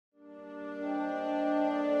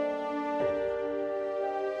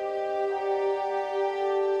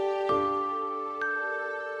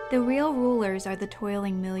The real rulers are the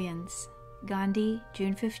toiling millions. Gandhi,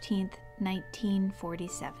 June 15,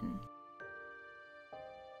 1947.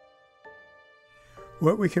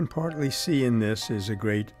 What we can partly see in this is a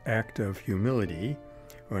great act of humility,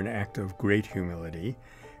 or an act of great humility.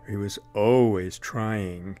 He was always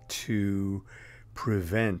trying to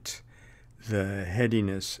prevent the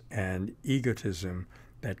headiness and egotism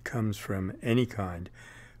that comes from any kind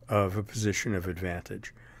of a position of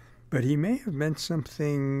advantage. But he may have meant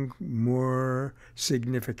something more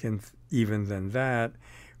significant even than that,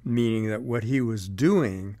 meaning that what he was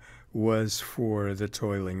doing was for the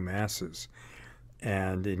toiling masses.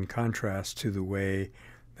 And in contrast to the way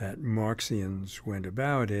that Marxians went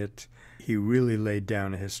about it, he really laid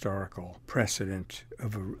down a historical precedent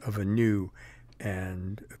of a new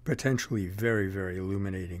and potentially very, very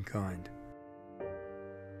illuminating kind.